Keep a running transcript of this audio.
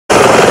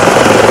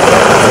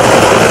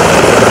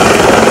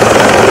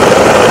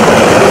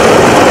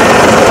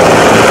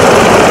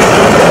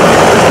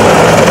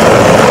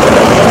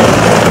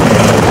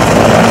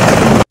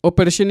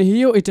Operesheni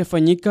hiyo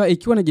itafanyika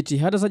ikiwa na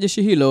jitihada za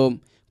jeshi hilo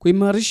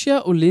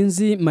kuimarisha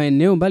ulinzi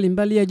maeneo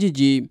mbalimbali ya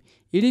jiji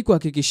ili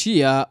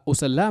kuhakikishia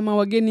usalama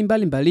wageni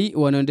mbalimbali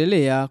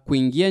wanaoendelea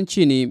kuingia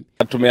nchini.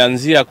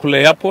 Tumeanzia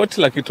kule airport,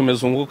 lakini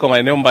tumezunguka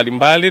maeneo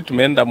mbalimbali,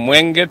 tumeenda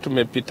Mwenge,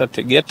 tumepita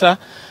Tegeta,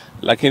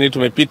 lakini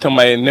tumepita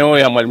maeneo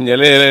ya Mwalimu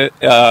Nyerere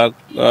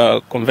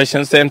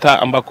Convention Center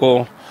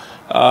ambako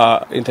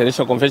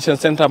International Convention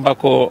Center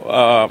ambako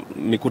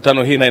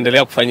mikutano hii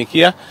inaendelea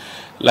kufanyikia,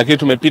 lakini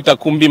tumepita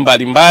kumbi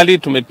mbalimbali,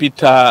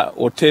 tumepita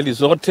hoteli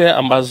zote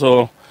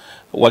ambazo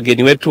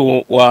wageni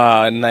wetu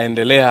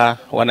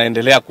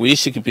wanaendelea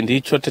kuishi kipindi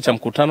hicho chote cha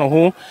mkutano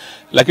huu,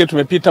 lakini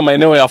tumepita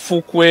maeneo ya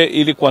fukwe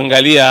ili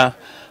kuangalia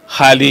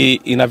hali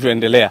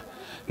inavyoendelea.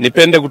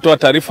 Nipende kutoa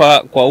taarifa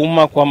kwa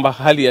umma kwamba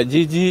hali ya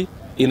jiji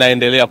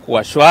inaendelea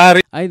kuwa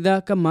shwari.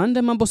 Aidha,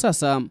 kamanda Mambo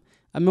sasa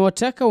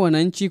amewataka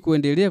wananchi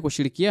kuendelea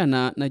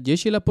kushirikiana na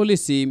jeshi la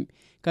polisi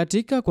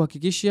katika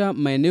kuhakikisha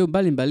maeneo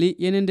mbalimbali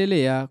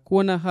yanaendelea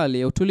kuwa na hali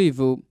ya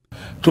utulivu.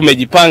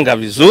 Tumejipanga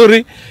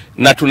vizuri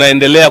na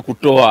tunaendelea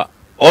kutoa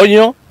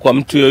onyo kwa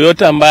mtu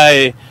yoyote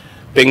ambaye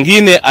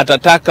pengine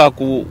atataka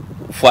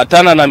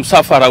kufuatana na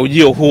msafara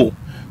ujio huu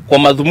kwa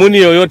madhumuni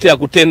yoyote ya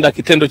kutenda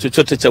kitendo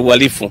chochote cha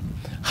uhalifu,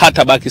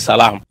 hata baki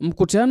salama.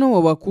 Mkutano wa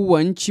wakuu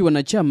wa nchi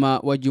wanachama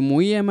wa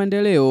Jumuiya ya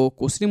Maendeleo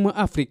Kusini mwa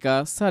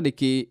Afrika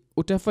SADC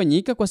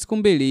utafanyika kwa siku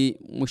 2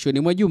 mwishoni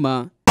mwa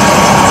juma.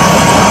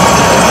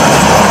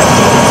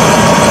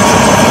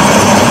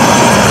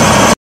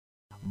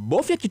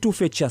 Bofya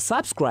kitufe cha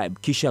subscribe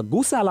kisha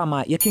gusa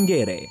alama ya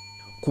kengele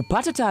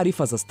kupata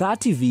taarifa za Star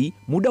TV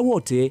muda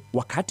wote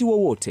wakati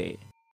wowote.